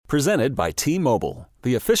Presented by T-Mobile,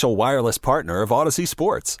 the official wireless partner of Odyssey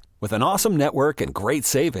Sports. With an awesome network and great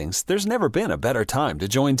savings, there's never been a better time to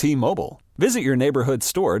join T-Mobile. Visit your neighborhood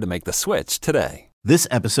store to make the switch today. This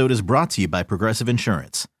episode is brought to you by Progressive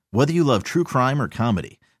Insurance. Whether you love true crime or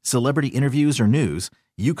comedy, celebrity interviews or news,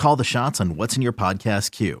 you call the shots on what's in your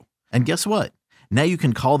podcast queue. And guess what? Now you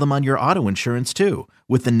can call them on your auto insurance too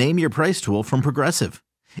with the Name Your Price tool from Progressive.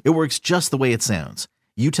 It works just the way it sounds.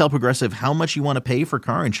 You tell Progressive how much you want to pay for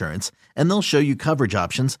car insurance, and they'll show you coverage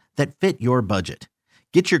options that fit your budget.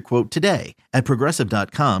 Get your quote today at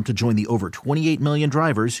Progressive.com to join the over 28 million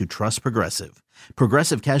drivers who trust Progressive.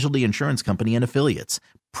 Progressive Casualty Insurance Company and Affiliates.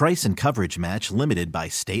 Price and coverage match limited by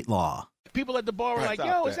state law. People at the bar were like,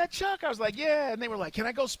 yo, is that Chuck? I was like, yeah. And they were like, can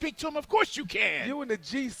I go speak to him? Of course you can. You in the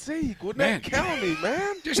GC, Gwinnett County,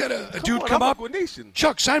 man. Just had a dude come up.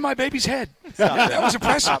 Chuck, sign my baby's head. That was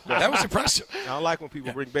impressive. That was impressive. I don't like when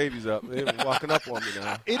people bring babies up. They're walking up on me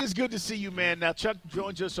now. It is good to see you, man. Now, Chuck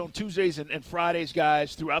joins us on Tuesdays and Fridays,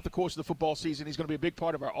 guys, throughout the course of the football season. He's going to be a big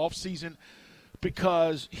part of our offseason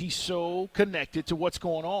because he's so connected to what's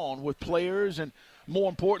going on with players and, more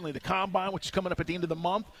importantly, the Combine, which is coming up at the end of the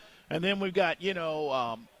month. And then we've got,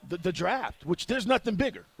 the draft, which there's nothing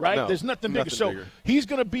bigger, right? No, there's nothing bigger. So he's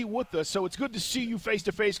going to be with us. So it's good to see you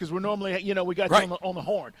face-to-face because we're normally, we got you on the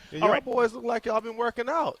horn. Yeah, y'all boys look like y'all been working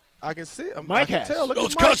out. I can see it. Mike has. Tell.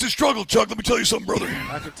 It's constant struggle, Chuck. Let me tell you something, brother.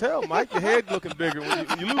 I can tell, Mike. Your head looking bigger. When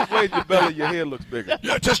you lose weight in your belly, your head looks bigger.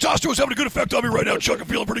 Yeah, testosterone's having a good effect on me right now, Chuck. I'm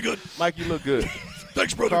feeling pretty good. Mike, you look good.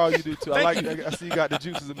 Thanks, brother. Carl, you do too. I see you got the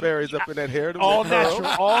juices and berries up in that hair. All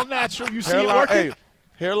natural. You see it working? Hey,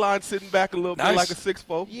 hairline sitting back a little bit like a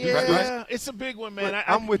 6'4". Yeah, it's a big one, man.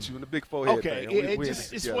 I'm with you in the big forehead. Okay, thing.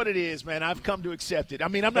 It's what it is, man. I've come to accept it. I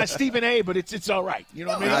mean, I'm not Stephen A., but it's all right. You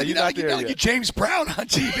know what I mean? You're not like James Brown on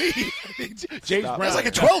TV. James Brown. That's like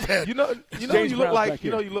a 12 head. You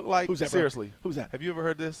look like. Who's that? Seriously. Who's that? Have you ever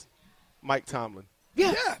heard this? Mike Tomlin.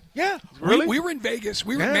 Yeah. Really? We were in Vegas.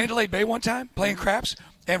 We were in Mandalay Bay one time playing craps,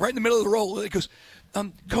 and right in the middle of the roll, it goes,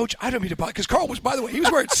 Coach, I don't mean to buy, because Carl was, by the way, he was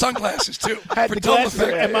wearing sunglasses too. Had the glasses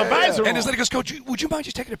and my visor on. And his lady goes, Coach, would you mind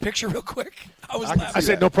just taking a picture real quick? I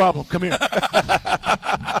said, no problem. Come here.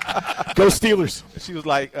 Go Steelers. She was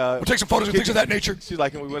like, we'll take some photos and things of that nature. She's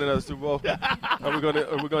like, can we win another Super Bowl? Are we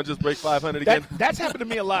gonna just break 500 again? That's happened to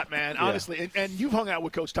me a lot, man, honestly. And you've hung out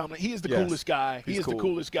with Coach Tomlin. He is the coolest guy. He is the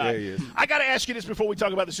coolest guy. Yeah, he is. I got to ask you this before we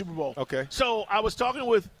talk about the Super Bowl. Okay. So I was talking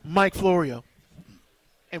with Mike Florio,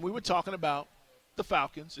 and we were talking about the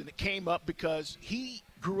Falcons, and it came up because he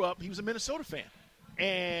grew up, he was a Minnesota fan,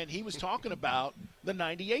 and he was talking about the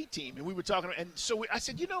 98 team, and we were talking, and so I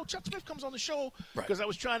said, Chuck Smith comes on the show, because I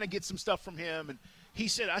was trying to get some stuff from him, and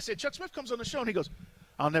I said, Chuck Smith comes on the show, and he goes,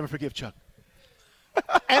 I'll never forgive Chuck.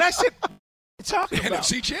 And I said, what are you talking about?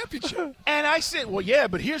 NFC Championship. And I said, well, yeah,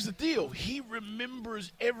 but here's the deal. He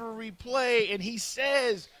remembers every play, and he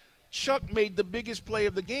says Chuck made the biggest play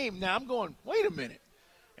of the game. Now I'm going, wait a minute.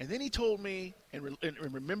 And then he told me and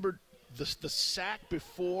remembered the sack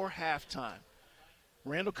before halftime.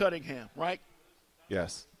 Randall Cunningham, right?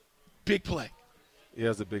 Yes. Big play. Yeah,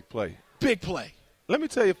 it's a big play. Big play. Let me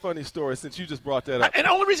tell you a funny story since you just brought that up. And the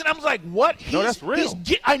only reason I was like, what? No, that's real.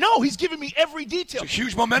 I know. He's giving me every detail. It's a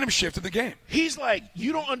huge momentum shift in the game. He's like,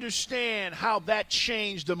 you don't understand how that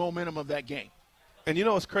changed the momentum of that game. And you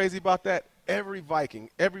know what's crazy about that? Every Viking,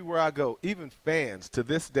 everywhere I go, even fans to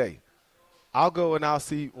this day, I'll go and I'll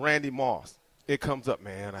see Randy Moss. It comes up,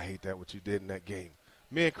 man, I hate that what you did in that game.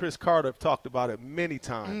 Me and Chris Carter have talked about it many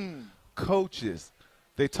times. Coaches,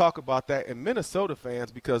 they talk about that. And Minnesota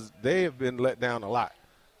fans, because they have been let down a lot.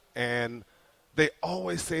 And they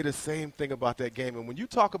always say the same thing about that game. And when you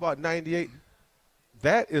talk about 98,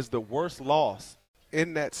 that is the worst loss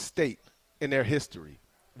in that state in their history,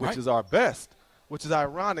 which is our best, which is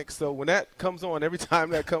ironic. So when that comes on, every time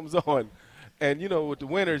that comes on, and, with the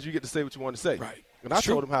winners, you get to say what you want to say. Right. And I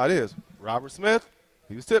told him how it is. Robert Smith,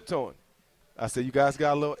 he was tiptoeing. I said, you guys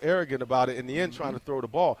got a little arrogant about it in the end trying to throw the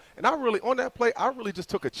ball. And on that play, I really just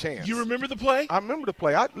took a chance. You remember the play? I remember the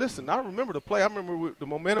play. I remember the play. I remember the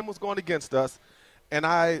momentum was going against us. And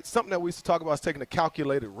something that we used to talk about is taking a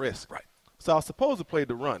calculated risk. Right. So I was supposed to play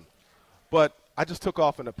the run. But I just took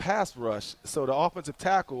off in a pass rush. So the offensive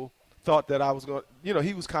tackle thought that I was going to,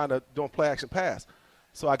 he was kind of doing play action pass.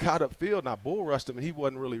 So I got upfield and I bull rushed him, and he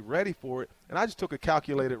wasn't really ready for it. And I just took a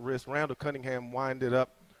calculated risk. Randall Cunningham winded up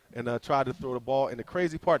and tried to throw the ball. And the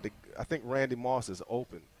crazy part, I think Randy Moss is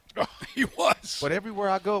open. Oh, he was. But everywhere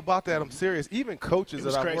I go about that, I'm serious. Even coaches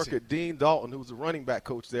that I work at, Dean Dalton, who's a running back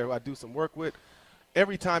coach there who I do some work with,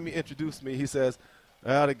 every time he introduced me, he says,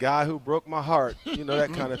 the guy who broke my heart,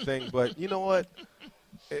 that kind of thing. But you know what?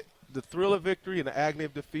 the thrill of victory and the agony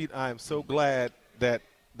of defeat, I am so glad that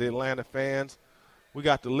the Atlanta fans, we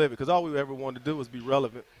got to live it, because all we ever wanted to do was be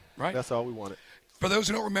relevant. Right. That's all we wanted. For those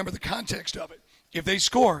who don't remember the context of it, if they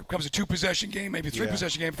score, it becomes a 2-possession game, maybe a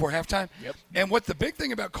 3-possession game before halftime. Yep. And what the big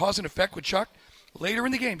thing about cause and effect with Chuck, later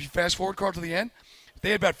in the game, you fast forward, Carl, to the end,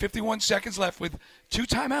 they had about 51 seconds left with 2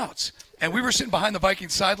 timeouts. And we were sitting behind the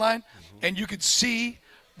Vikings sideline, and you could see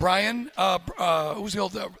Brian, who's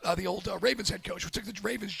the old Ravens head coach, who took the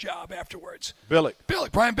Ravens job afterwards. Billick,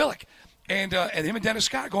 Brian Billick. And him and Dennis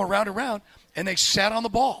Scott going round and round, and they sat on the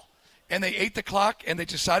ball. And they ate the clock, and they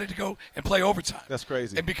decided to go and play overtime. That's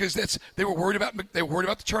crazy. And because they were worried about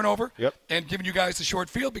the turnover and giving you guys the short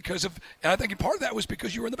field because of, and I think part of that was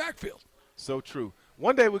because you were in the backfield. So true.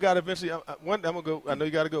 One day we got to eventually. I'm gonna go. I know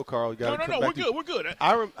you got to go, Carl. You got to No, we're good. We're good.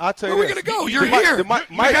 I'll tell you. Where are we gonna go? You're here. Mike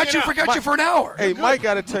forgot you for an hour. Hey, Mike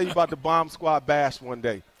got to tell you about the Bomb Squad Bash one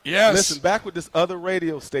day. Yes. Listen, back with this other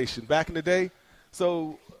radio station back in the day.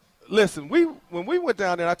 So, listen, when we went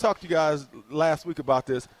down there, I talked to you guys last week about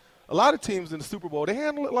this. A lot of teams in the Super Bowl, they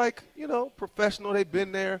handle it like, professional. They've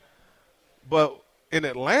been there. But in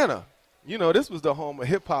Atlanta, this was the home of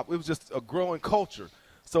hip-hop. It was just a growing culture.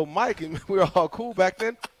 So Mike and we were all cool back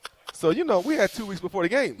then. So, we had 2 weeks before the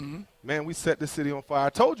game. Mm-hmm. Man, we set the city on fire. I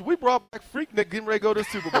told you, we brought back Freaknik getting ready to go to the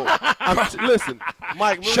Super Bowl. Listen,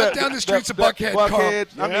 Mike. Shut down the streets of Buckhead, Carl.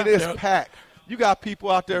 I mean, it's packed. You got people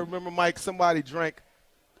out there. Remember, Mike, somebody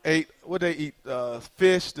ate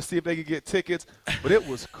fish to see if they could get tickets, but it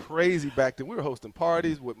was crazy back then. We were hosting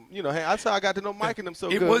parties with, that's how I got to know Mike and them so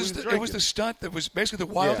good. It was the stunt that was basically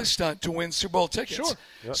the wildest stunt to win Super Bowl tickets. Sure.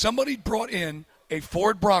 Yep. Somebody brought in a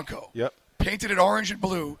Ford Bronco, painted it orange and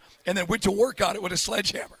blue, and then went to work on it with a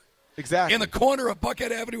sledgehammer. Exactly. In the corner of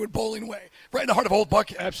Buckhead Avenue and Bowling Way, right in the heart of Old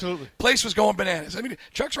Buckhead. Absolutely. Place was going bananas. I mean,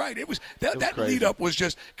 Chuck's right. It was that lead up was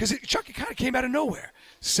just because Chuck kind of came out of nowhere.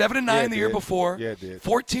 7-9 the year before. Yeah, it did.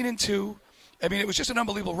 14-2. I mean, it was just an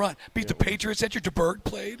unbelievable run. Beat the Patriots that year. DeBerg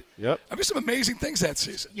played. Yep. I mean, some amazing things that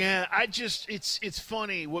season. Yeah, it's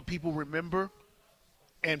funny what people remember.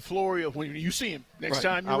 And Florio, when you see him next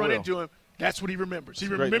time you run into him, that's what he remembers. He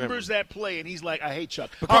remembers that play, and he's like, I hate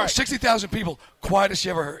Chuck. But Carl, 60,000 people, quietest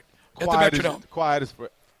you ever heard at the Metrodome. Quiet as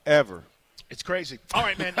forever. It's crazy. All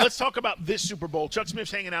right, man, let's talk about this Super Bowl. Chuck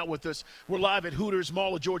Smith's hanging out with us. We're live at Hooters,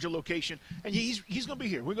 Mall of Georgia location, and he's going to be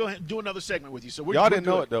here. We're going to do another segment with you. So y'all didn't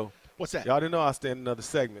know it, though. What's that? Y'all didn't know I was staying in another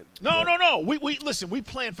segment. No. We listen, we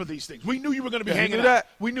planned for these things. We knew you were going to be hanging out. That?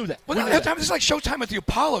 We knew that. Well, this is like Showtime at the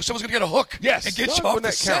Apollo. Someone's going to get a hook and get you off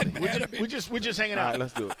the set, man. We're just hanging out. All right,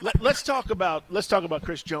 let's do it. Let's talk about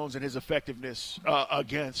Chris Jones and his effectiveness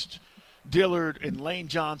against Dillard and Lane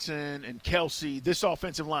Johnson and Kelsey. This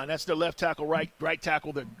offensive line, that's their left tackle, right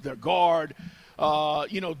tackle, their guard.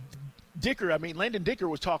 Dicker, Landon Dicker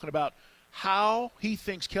was talking about how he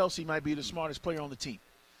thinks Kelsey might be the smartest player on the team.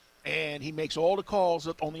 And he makes all the calls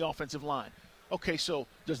on the offensive line. Okay, so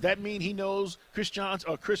does that mean he knows Chris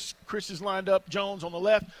is lined up, Jones on the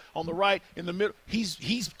left, on the right, in the middle?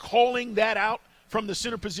 He's calling that out from the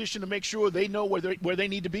center position to make sure they know where they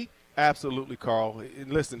need to be? Absolutely, Carl.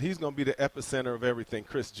 And listen, he's going to be the epicenter of everything,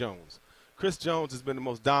 Chris Jones. Chris Jones has been the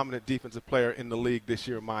most dominant defensive player in the league this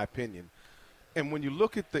year, in my opinion. And when you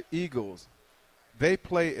look at the Eagles, they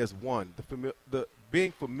play as one, the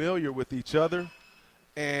being familiar with each other.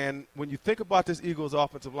 And when you think about this Eagles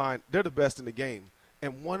offensive line, they're the best in the game.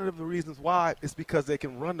 And one of the reasons why is because they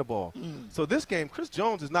can run the ball. So this game, Chris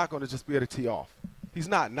Jones is not going to just be able to tee off. He's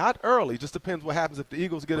not early. Just depends what happens if the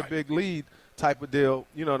Eagles get a big lead type of deal.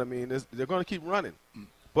 You know what I mean? They're going to keep running.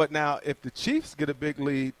 But now if the Chiefs get a big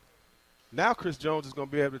lead, now Chris Jones is going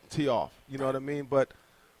to be able to tee off. You know what I mean? But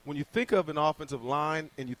when you think of an offensive line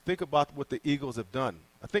and you think about what the Eagles have done,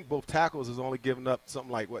 I think both tackles has only given up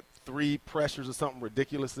something like, 3 pressures or something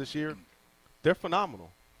ridiculous this year. They're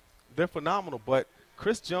phenomenal. But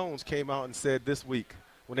Chris Jones came out and said this week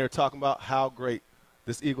when they were talking about how great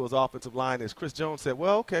this Eagles offensive line is, Chris Jones said,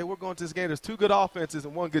 well, okay, we're going to this game. There's 2 good offenses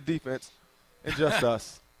and 1 good defense and just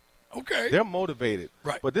us. Okay. They're motivated.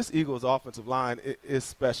 Right. But this Eagles offensive line is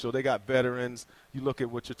special. They got veterans. You look at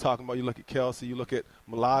what you're talking about. You look at Kelsey. You look at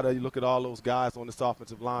Mulata. You look at all those guys on this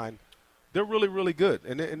offensive line. They're really, really good.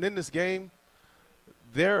 And in this game,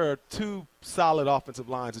 there are 2 solid offensive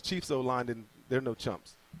lines. The Chiefs O-line, they're no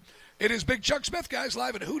chumps. It is Big Chuck Smith, guys,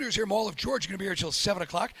 live at Hooters here, Mall of Georgia. Going to be here until 7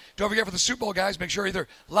 o'clock. Don't forget for the Super Bowl, guys, make sure either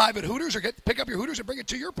live at Hooters or pick up your Hooters and bring it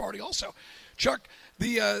to your party also. Chuck,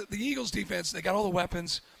 the Eagles defense, they got all the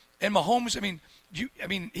weapons. And Mahomes,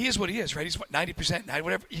 he is what he is, right? He's 90%, 90,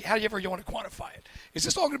 whatever. However you want to quantify it. Is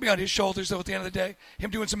this all going to be on his shoulders, though, at the end of the day? Him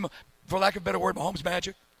doing some, for lack of a better word, Mahomes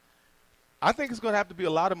magic? I think it's going to have to be a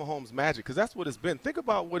lot of Mahomes' magic because that's what it's been. Think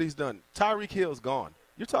about what he's done. Tyreek Hill's gone.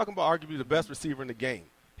 You're talking about arguably the best receiver in the game.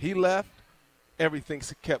 He left.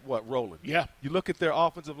 Everything's kept rolling. Yeah. You look at their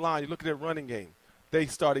offensive line. You look at their running game. They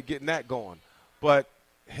started getting that going. But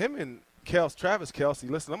him and Travis Kelce,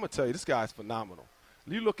 listen, I'm going to tell you, this guy's phenomenal.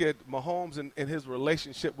 You look at Mahomes and his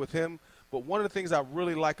relationship with him, but one of the things I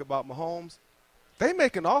really like about Mahomes, they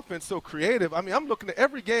make an offense so creative. I mean, I'm looking at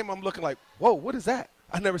every game, I'm looking like, whoa, what is that?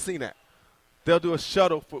 I've never seen that. They'll do a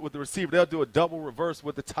shuttle with the receiver. They'll do a double reverse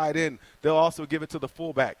with the tight end. They'll also give it to the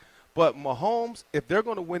fullback. But Mahomes, if they're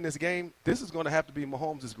going to win this game, this is going to have to be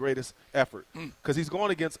Mahomes' greatest effort because he's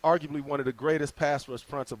going against arguably one of the greatest pass rush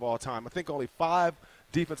fronts of all time. I think only 5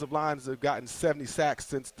 defensive lines have gotten 70 sacks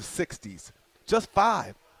since the 60s. Just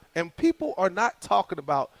 5. And people are not talking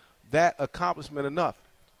about that accomplishment enough.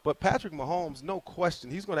 But Patrick Mahomes, no question,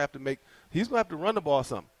 he's going to have to run the ball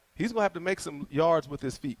some. He's going to have to make some yards with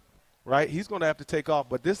his feet, right? He's going to have to take off.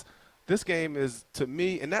 But this game is, to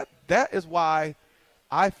me, and that is why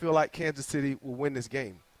I feel like Kansas City will win this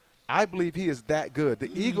game. I believe he is that good.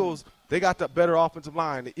 The Eagles, they got the better offensive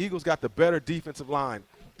line. The Eagles got the better defensive line.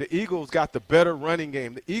 The Eagles got the better running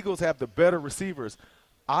game. The Eagles have the better receivers.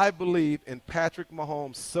 I believe in Patrick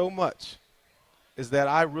Mahomes so much is that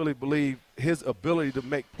I really believe his ability to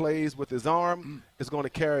make plays with his arm is going to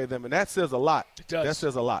carry them, and that says a lot. It does. That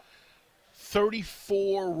says a lot.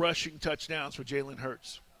 34 rushing touchdowns for Jalen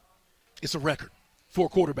Hurts. It's a record for a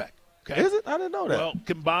quarterback. Okay. Is it? I didn't know that. Well,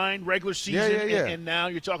 combined regular season Yeah. And now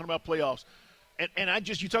you're talking about playoffs. And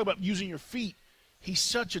you talk about using your feet. He's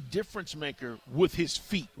such a difference maker with his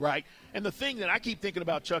feet, right? And the thing that I keep thinking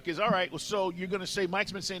about, Chuck, is, all right, well, so you're going to say,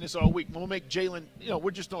 Mike's been saying this all week, we'll make Jalen,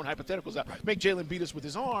 we're just throwing hypotheticals out, make Jalen beat us with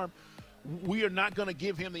his arm. We are not going to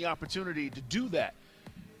give him the opportunity to do that.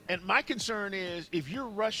 And my concern is if you're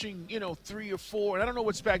rushing, 3 or 4, and I don't know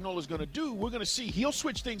what Spagnuolo's going to do, we're going to see. He'll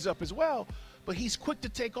switch things up as well. But he's quick to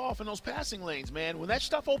take off in those passing lanes, man. When that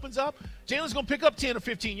stuff opens up, Jalen's going to pick up 10 or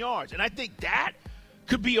 15 yards. And I think that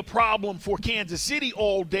could be a problem for Kansas City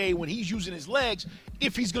all day when he's using his legs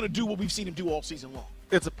if he's going to do what we've seen him do all season long.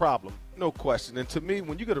 It's a problem, no question. And to me,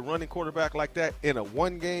 when you get a running quarterback like that in a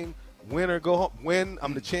one-game, win or go home, win,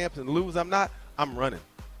 I'm the champ, and lose, I'm not, I'm running.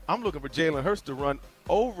 I'm looking for Jalen Hurts to run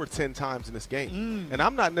over 10 times in this game. And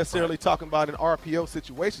I'm not necessarily talking about in RPO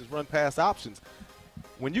situations, run pass options.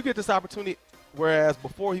 When you get this opportunity, whereas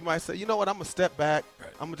before he might say, you know what, I'm going to step back.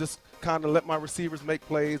 I'm going to just kind of let my receivers make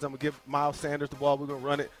plays. I'm going to give Miles Sanders the ball. We're going to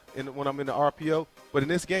run it when I'm in the RPO. But in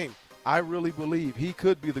this game, I really believe he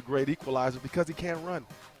could be the great equalizer because he can run.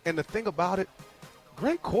 And the thing about it,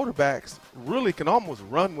 great quarterbacks really can almost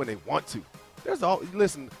run when they want to.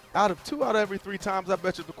 Listen, out of 2 out of every 3 times I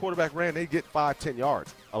bet you if the quarterback ran, they get 5-10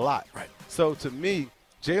 yards. A lot. Right. So to me,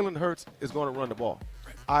 Jalen Hurts is going to run the ball.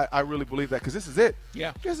 I really believe that because this is it.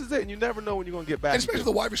 Yeah. This is it, and you never know when you're going to get back. And especially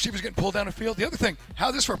the wide receivers getting pulled down the field. The other thing, how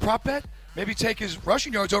this for a prop bet? Maybe take his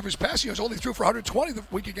rushing yards over his passing yards. Only threw for 120 the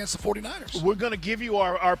week against the 49ers. We're going to give you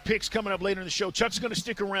our picks coming up later in the show. Chuck's going to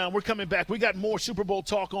stick around. We're coming back. We got more Super Bowl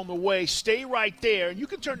talk on the way. Stay right there. And you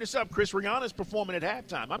can turn this up, Chris. Rihanna's performing at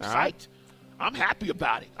halftime. I'm psyched. Right. I'm happy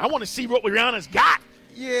about it. I want to see what Rihanna's got.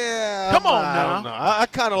 Yeah. Come on I now. don't know. I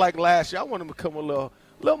kind of like last year. I want him to come a little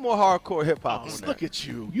more hardcore hip-hop. Look at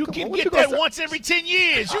you. You Come can on, what get you gonna that say? once every 10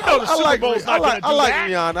 years. You know the Super Bowl's not going to do I like that.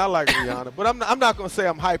 Rihanna. I like Rihanna. But I'm not going to say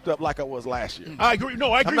I'm hyped up like I was last year. I agree.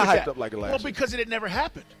 No, I agree I'm not with hyped that. up like it last well, year. because it had never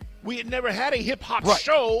happened. We had never had a hip-hop Right.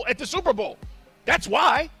 show at the Super Bowl. That's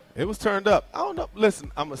why. It was turned up. I don't know.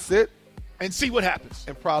 Listen, I'm going to sit And see what happens.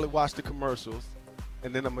 and probably watch the commercials,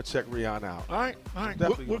 and then I'm going to check Rihanna out. All right.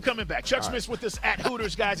 Definitely We're coming back. Chuck Smith's with us at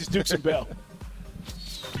Hooters, guys. It's Dukes and Bell.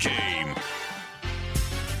 Game.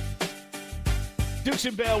 Dukes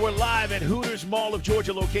and Bell, we're live at Hooters Mall of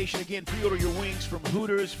Georgia location. Again, pre-order your wings from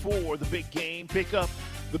Hooters for the big game. Pick up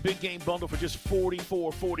the big game bundle for just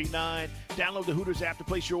 $44.49. Download the Hooters app to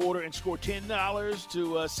place your order and score $10 to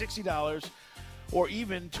 $60 or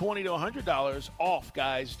even $20 to $100 off,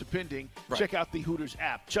 guys, depending. Right. Check out the Hooters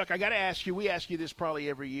app. Chuck, I got to ask you, we ask you this probably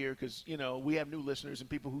every year because, we have new listeners and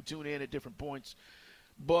people who tune in at different points.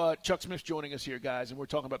 But Chuck Smith's joining us here, guys, and we're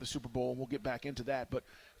talking about the Super Bowl, and we'll get back into that. But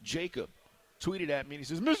Jacob tweeted at me, and he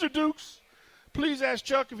says, Mr. Dukes, please ask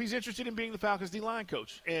Chuck if he's interested in being the Falcons D-line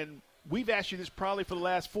coach. And we've asked you this probably for the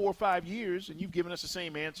last 4 or 5 years, and you've given us the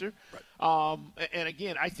same answer. Right. And,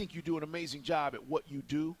 again, I think you do an amazing job at what you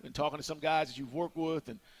do and talking to some guys that you've worked with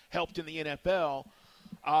and helped in the NFL.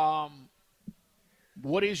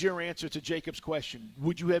 What is your answer to Jacob's question?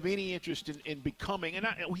 Would you have any interest in becoming – and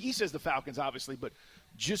he says the Falcons, obviously, but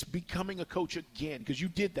just becoming a coach again because you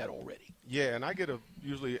did that already? Yeah, and I get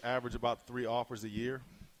usually average about 3 offers a year.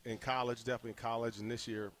 in college, definitely in college, and this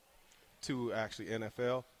year, too, actually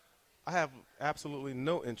NFL. I have absolutely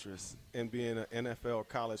no interest in being an NFL or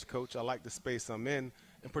college coach. I like the space I'm in,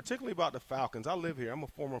 and particularly about the Falcons. I live here. I'm a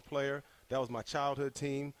former player. That was my childhood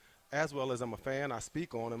team, as well as I'm a fan. I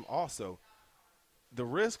speak on them also. The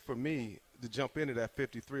risk for me to jump into that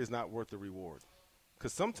 53 is not worth the reward,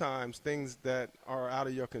 because sometimes things that are out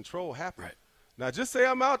of your control happen. Right. Now, just say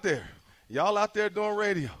I'm out there. Y'all out there doing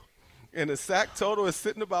radio, and the sack total is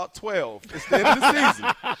sitting about 12. It's the end of the season.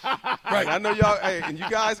 Right. And I know y'all, hey, and you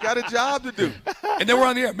guys got a job to do. And then we're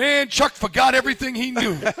on the air. Man, Chuck forgot everything he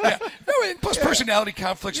knew. Yeah. No, and plus personality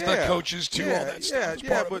conflicts with the coaches, too, all that stuff.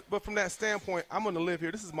 Yeah, but from that standpoint, I'm going to live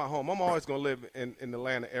here. This is my home. I'm always going to live in the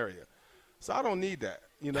Atlanta area. So I don't need that,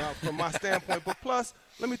 from my standpoint. But plus,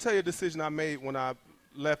 let me tell you a decision I made when I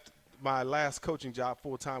left my last coaching job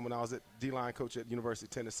full-time when I was at D-line coach at University of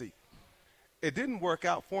Tennessee. It didn't work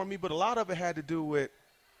out for me, but a lot of it had to do with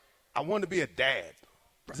I wanted to be a dad.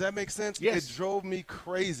 Does that make sense? Yes. It drove me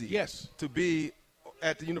crazy Yes. to be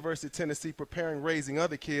at the University of Tennessee raising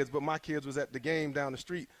other kids, but my kids was at the game down the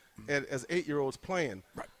street as 8-year-olds playing.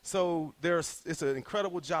 Right. So it's an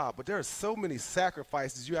incredible job, but there are so many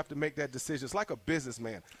sacrifices you have to make that decision. It's like a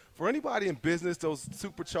businessman. For anybody in business, those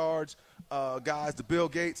supercharged guys, the Bill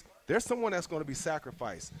Gates, there's someone that's going to be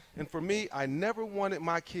sacrificed. And for me, I never wanted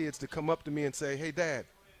my kids to come up to me and say, hey, Dad,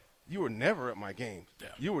 you were never at my game. Yeah.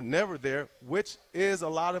 You were never there, which is a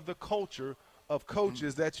lot of the culture of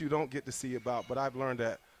coaches that you don't get to see about. But I've learned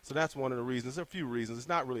that. So that's one of the reasons. There are a few reasons. It's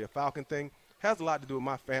not really a Falcon thing. It has a lot to do with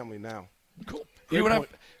my family now. Cool. You and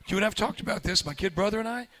I have talked about this. My kid brother and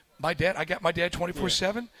I got my dad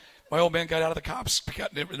 24/7. My old man got out of the cops,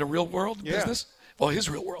 got in the real world business. Well, his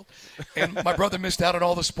real world. And my brother missed out on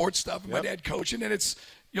all the sports stuff. And my dad coaching, and it's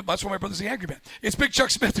that's why my brother's the angry man. It's Big Chuck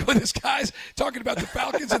Smith with his guys talking about the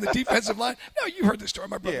Falcons and the defensive line. No, you heard this story,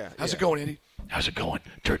 my brother. How's it going, Andy? How's it going?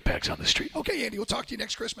 Dirtbags on the street. Okay, Andy, we'll talk to you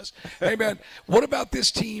next Christmas. Hey, man, what about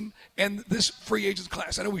this team and this free agents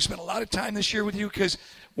class? I know we spent a lot of time this year with you because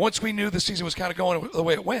once we knew the season was kind of going the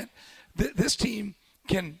way it went, this team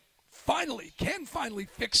can finally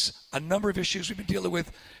fix a number of issues we've been dealing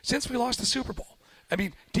with since we lost the Super Bowl. I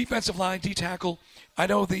mean, defensive line, D-tackle. I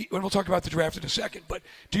know and we'll talk about the draft in a second, but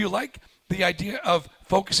do you like the idea of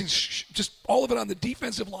focusing just all of it on the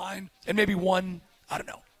defensive line and maybe one,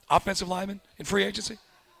 offensive lineman in free agency?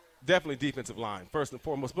 Definitely defensive line, first and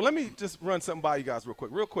foremost. But let me just run something by you guys real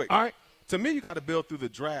quick. All right. To me, you got to build through the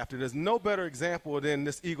draft, and there's no better example than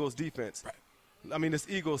this Eagles defense. Right. I mean, this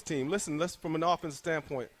Eagles team. Listen, from an offensive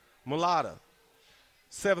standpoint, Mulata,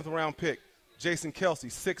 7th-round pick. Jason Kelsey,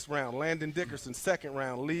 6th round. Landon Dickerson, 2nd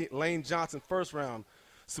round. Lane Johnson, 1st round.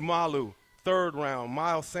 Sumalu, 3rd round.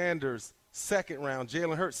 Miles Sanders, 2nd round.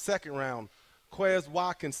 Jalen Hurts, 2nd round. Quez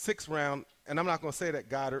Watkins, 6th round. And I'm not going to say that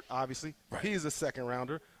Goddard, obviously. Right. He's a 2nd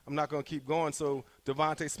rounder. I'm not going to keep going. So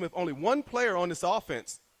Devontae Smith, only one player on this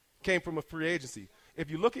offense came from a free agency.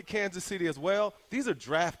 If you look at Kansas City as well, these are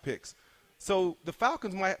draft picks. So the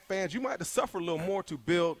Falcons fans, you might have to suffer a little more to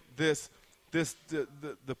build the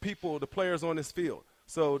players on this field.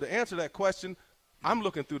 So to answer that question, I'm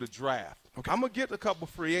looking through the draft. Okay. I'm going to get a couple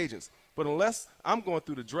free agents. But unless I'm going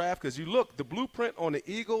through the draft, because you look, the blueprint on the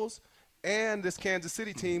Eagles and this Kansas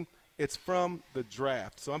City team, it's from the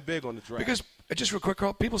draft. So I'm big on the draft. Because, just real quick,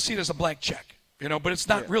 Carl, people see it as a blank check. But it's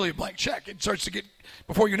not really a blank check. It starts to get,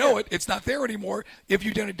 before you know it, it's not there anymore if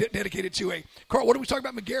you dedicate it to Carl, what are we talking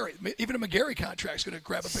about McGarry? Even a McGarry contract's going to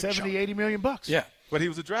grab a big chunk. $70-80 million. Yeah. But he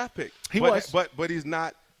was a draft pick. He was. But he's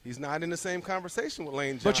not in the same conversation with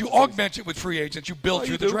Lane Johnson. But you augment it with free agents. You build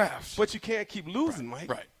through the draft. But you can't keep losing, Mike.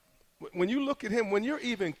 Right. When you look at him, when you're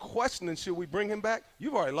even questioning should we bring him back,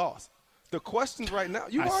 you've already lost. The questions right now,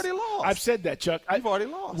 you've already lost. I've said that, Chuck. You've already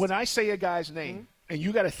lost. When I say a guy's name, and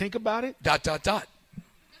you got to think about it. ...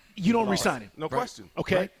 You don't re-sign him. No question.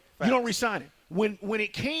 Okay? Right. You don't re-sign him. When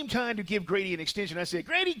it came time to give Grady an extension, I said,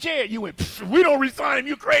 Grady Jarrett, you went, we don't re-sign him.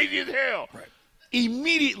 You're crazy as hell. Right.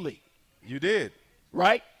 Immediately. You did.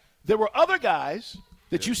 Right? There were other guys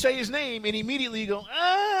that you say his name and immediately you go,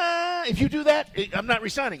 if you do that, I'm not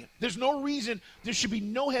re-signing him. There's no reason. There should be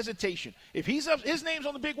no hesitation. If his name's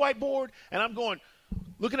on the big white board and I'm going,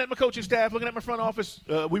 looking at my coaching staff, looking at my front office,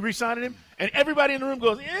 we re-signing him, and everybody in the room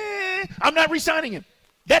goes, I'm not re-signing him.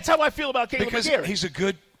 That's how I feel about Caleb McGarry. Because he's a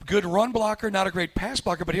good run blocker, not a great pass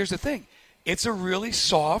blocker. But here's the thing. It's a really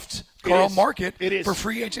soft market for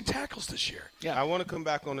free agent tackles this year. Yeah. I want to come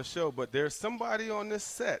back on the show, but there's somebody on this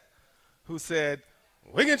set who said,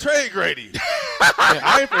 we can trade Grady.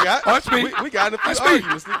 I ain't forgot. Oh, that's me. We got in a few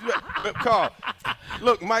arguments. But Carl,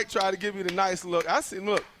 look, Mike tried to give me the nice look. I said,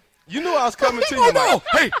 look, You knew I was coming to you, Oh, Mike.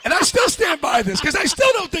 no. Hey, and I still stand by this because I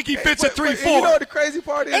still don't think he fits at 3-4. And you know what the crazy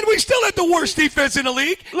part is? And we still had the worst defense in the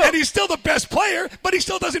league, Look. and he's still the best player, but he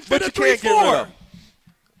still doesn't fit But at you can't get rid of 3-4. him.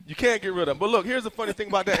 You can't get rid of him. But look, here's the funny thing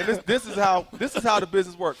about that. And this is how the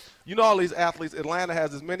business works. You know all these athletes. Atlanta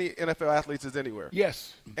has as many NFL athletes as anywhere.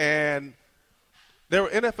 Yes. And there were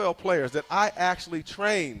NFL players that I actually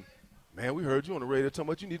trained. Man, we heard you on the radio talking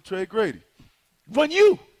about you need to trade Grady. When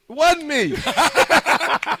you. It wasn't me.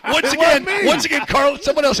 Once again, Carl,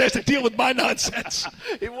 someone else has to deal with my nonsense.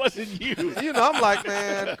 It wasn't you. You know, I'm like,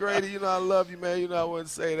 man, Grady, you know, I love you, man. You know, I wouldn't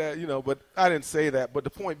say that, you know, but I didn't say that. But the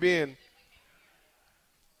point being,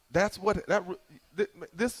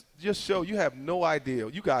 this just show you have no idea.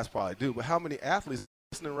 You guys probably do, but how many athletes are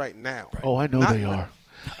listening right now? Oh, I know they are.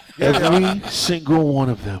 Yeah, Every single one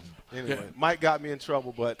of them. Anyway, Mike got me in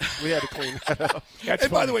trouble, but we had to clean that up.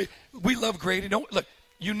 And by the way, we love Grady. Look,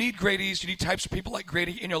 you need Grady's. You need types of people like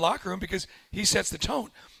Grady in your locker room because he sets the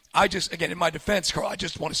tone. Again, in my defense, Carl, I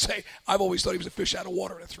just want to say I've always thought he was a fish out of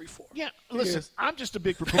water in a 3-4. Yeah, listen, is. I'm just a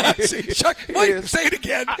big proponent. Chuck, Mike, say it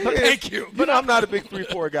again. Thank you. But I'm not a big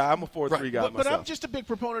 3-4 guy. I'm a 4-3 guy But myself. I'm just a big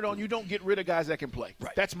proponent on you don't get rid of guys that can play.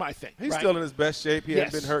 Right. That's my thing. He's right? still in his best shape. He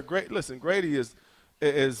Yes. hasn't been hurt. Listen, Grady is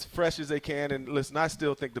as fresh as they can. And, listen, I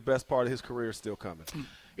still think the best part of his career is still coming.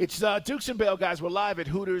 It's Dukes and Bell, guys. We're live at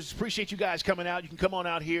Hooters. Appreciate you guys coming out. You can come on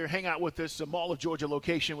out here, hang out with us, Mall of Georgia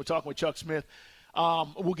location. We're talking with Chuck Smith.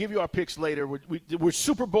 We'll give you our picks later. We're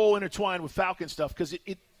Super Bowl intertwined with Falcon stuff because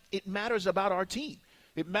it matters about our team.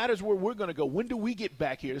 It matters where we're going to go. When do we get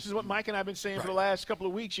back here? This is what Mike and I have been saying for the last couple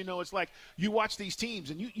of weeks. You know, it's like you watch these teams,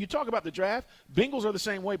 and you talk about the draft. Bengals are the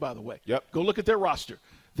same way, by the way. Yep. Go look at their roster.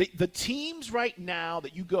 The teams right now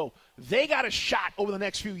that you go, they got a shot over the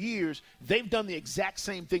next few years. They've done the exact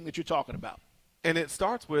same thing that you're talking about. And it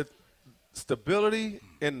starts with stability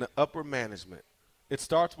in the upper management. It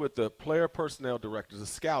starts with the player personnel directors, the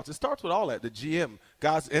scouts. It starts with all that, the GM,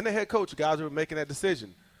 guys, and the head coach, guys who are making that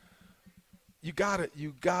decision. You gotta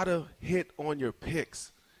hit on your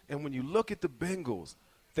picks. And when you look at the Bengals,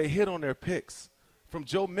 they hit on their picks. From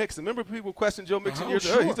Joe Mixon. Remember people questioned Joe Mixon years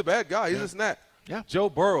ago? Sure. He's a bad guy. He's this and that. Yeah. Joe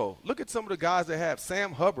Burrow. Look at some of the guys they have.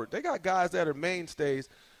 Sam Hubbard. They got guys that are mainstays.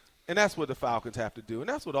 And that's what the Falcons have to do. And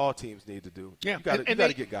that's what all teams need to do. Yeah. You got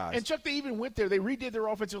to get guys. And Chuck, they even went there. They redid their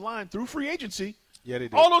offensive line through free agency. Yeah, they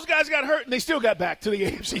did. All those guys got hurt, and they still got back to the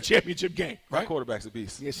AFC Championship game. Right? Quarterback's a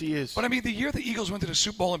beast. Yes, he is. But, I mean, the year the Eagles went to the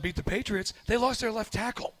Super Bowl and beat the Patriots, they lost their left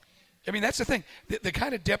tackle. I mean, that's the thing. The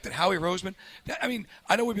kind of depth that Howie Roseman – I mean,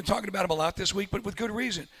 I know we've been talking about him a lot this week, but with good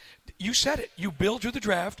reason. You said it. You build through the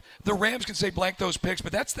draft. The Rams can say blank those picks,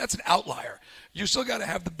 but that's an outlier. You still got to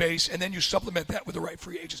have the base, and then you supplement that with the right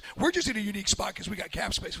free agents. We're just in a unique spot because we got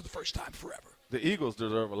cap space for the first time forever. The Eagles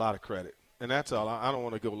deserve a lot of credit. And that's all. I don't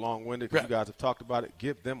want to go long-winded because you guys have talked about it.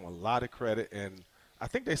 Give them a lot of credit. And I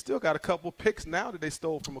think they still got a couple picks now that they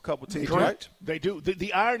stole from a couple teams, right? They do.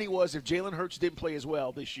 The irony was if Jalen Hurts didn't play as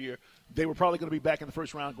well this year, they were probably going to be back in the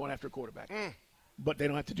first round going after a quarterback. But they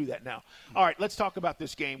don't have to do that now. All right, let's talk about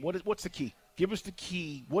this game. What's the key? Give us the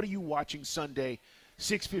key. What are you watching Sunday,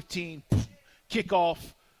 6:15, kickoff,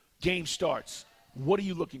 game starts? What are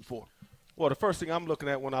you looking for? Well, the first thing I'm looking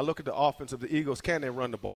at when I look at the offense of the Eagles, can they run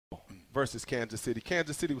the ball versus Kansas City?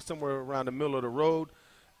 Kansas City was somewhere around the middle of the road,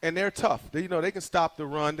 and they're tough. They can stop the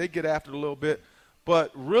run. They get after it a little bit.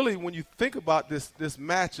 But really, when you think about this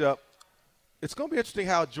matchup, it's going to be interesting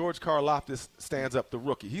how George Karlaftis stands up, the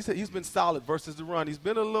rookie. He's been solid versus the run. He's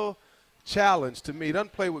been a little challenged to me. He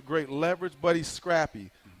doesn't play with great leverage, but he's scrappy.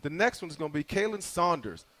 The next one's going to be Kalen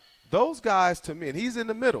Saunders. Those guys, to me, and he's in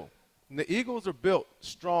the middle. And the Eagles are built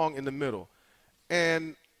strong in the middle.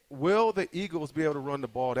 And will the Eagles be able to run the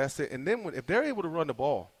ball? That's it. And then if they're able to run the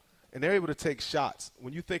ball and they're able to take shots,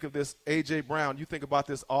 when you think of this A.J. Brown, you think about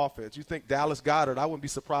this offense, you think Dallas Goedert, I wouldn't be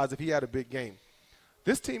surprised if he had a big game.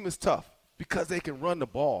 This team is tough because they can run the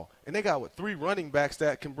ball. And they got, 3 running backs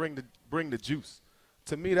that can bring the juice.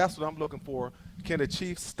 To me, that's what I'm looking for. Can the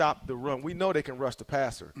Chiefs stop the run? We know they can rush the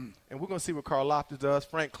passer. And we're going to see what Karlaftis does.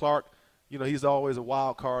 Frank Clark, he's always a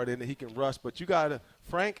wild card in that he can rush. But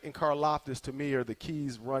Frank and Karlaftis, to me, are the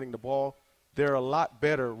keys running the ball. They're a lot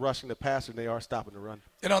better rushing the passer than they are stopping the run.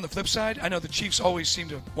 And on the flip side, I know the Chiefs always seem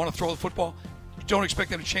to want to throw the football. You don't expect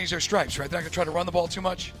them to change their stripes, right? They're not going to try to run the ball too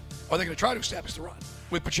much. Or they're going to try to establish the run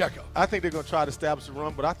with Pacheco. I think they're going to try to establish the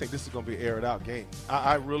run, but I think this is going to be an air-it-out game.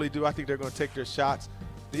 I really do. I think they're going to take their shots.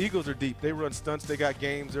 The Eagles are deep. They run stunts. They got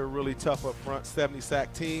games. They're really tough up front,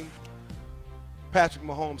 70-sack team. Patrick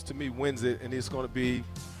Mahomes, to me, wins it, and he's going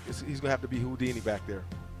to have to be Houdini back there.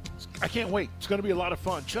 I can't wait. It's going to be a lot of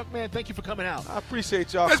fun. Chuck, man, thank you for coming out. I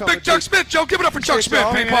appreciate y'all That's coming. Big Chuck Smith, Joe. Give it up for Chuck Smith,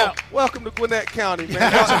 people. Welcome to Gwinnett County,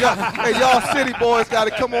 man. Y'all city boys got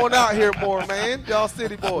to come on out here more, man. Y'all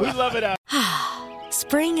city boys. We love it out.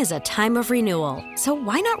 Spring is a time of renewal, so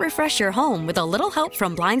why not refresh your home with a little help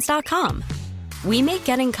from Blinds.com? We make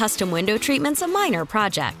getting custom window treatments a minor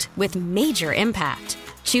project with major impact.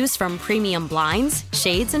 Choose from premium blinds,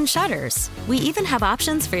 shades, and shutters. We even have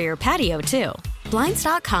options for your patio, too.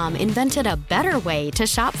 Blinds.com invented a better way to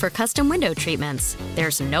shop for custom window treatments.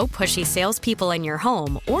 There's no pushy salespeople in your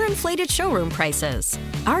home or inflated showroom prices.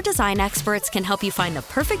 Our design experts can help you find the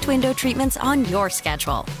perfect window treatments on your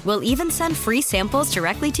schedule. We'll even send free samples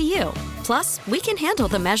directly to you. Plus, we can handle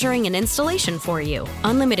the measuring and installation for you.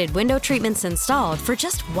 Unlimited window treatments installed for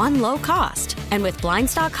just one low cost. And with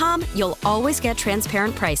Blinds.com, you'll always get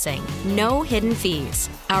transparent pricing. No hidden fees.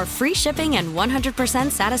 Our free shipping and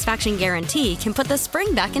 100% satisfaction guarantee can put the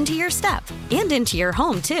spring back into your step and into your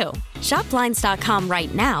home, too. Shop Blinds.com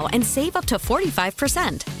right now and save up to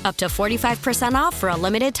 45%. Up to 45% off for a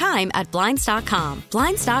limited time at Blinds.com.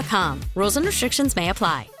 Blinds.com. Rules and restrictions may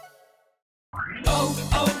apply.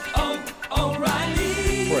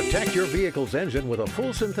 O'Reilly. Protect your vehicle's engine with a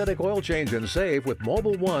full synthetic oil change and save with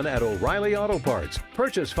Mobil 1 at O'Reilly Auto Parts.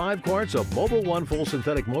 Purchase 5 quarts of Mobil 1 full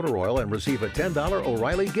synthetic motor oil and receive a $10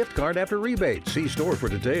 O'Reilly gift card after rebate. See store for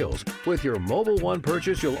details. With your Mobil 1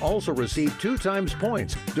 purchase, you'll also receive 2 times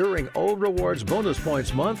points during O Rewards Bonus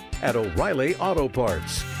Points Month at O'Reilly Auto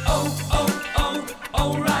Parts.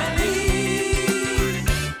 O'Reilly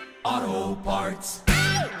Auto Parts.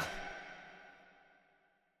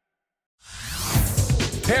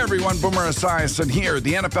 Hey everyone, Boomer Esiason here.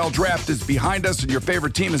 The NFL Draft is behind us and your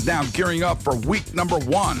favorite team is now gearing up for week number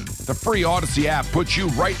 1. The free Odyssey app puts you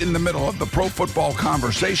right in the middle of the pro football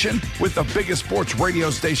conversation with the biggest sports radio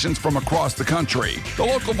stations from across the country. The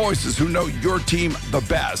local voices who know your team the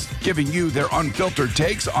best, giving you their unfiltered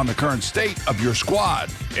takes on the current state of your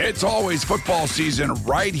squad. It's always football season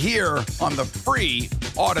right here on the free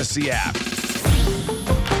Odyssey app.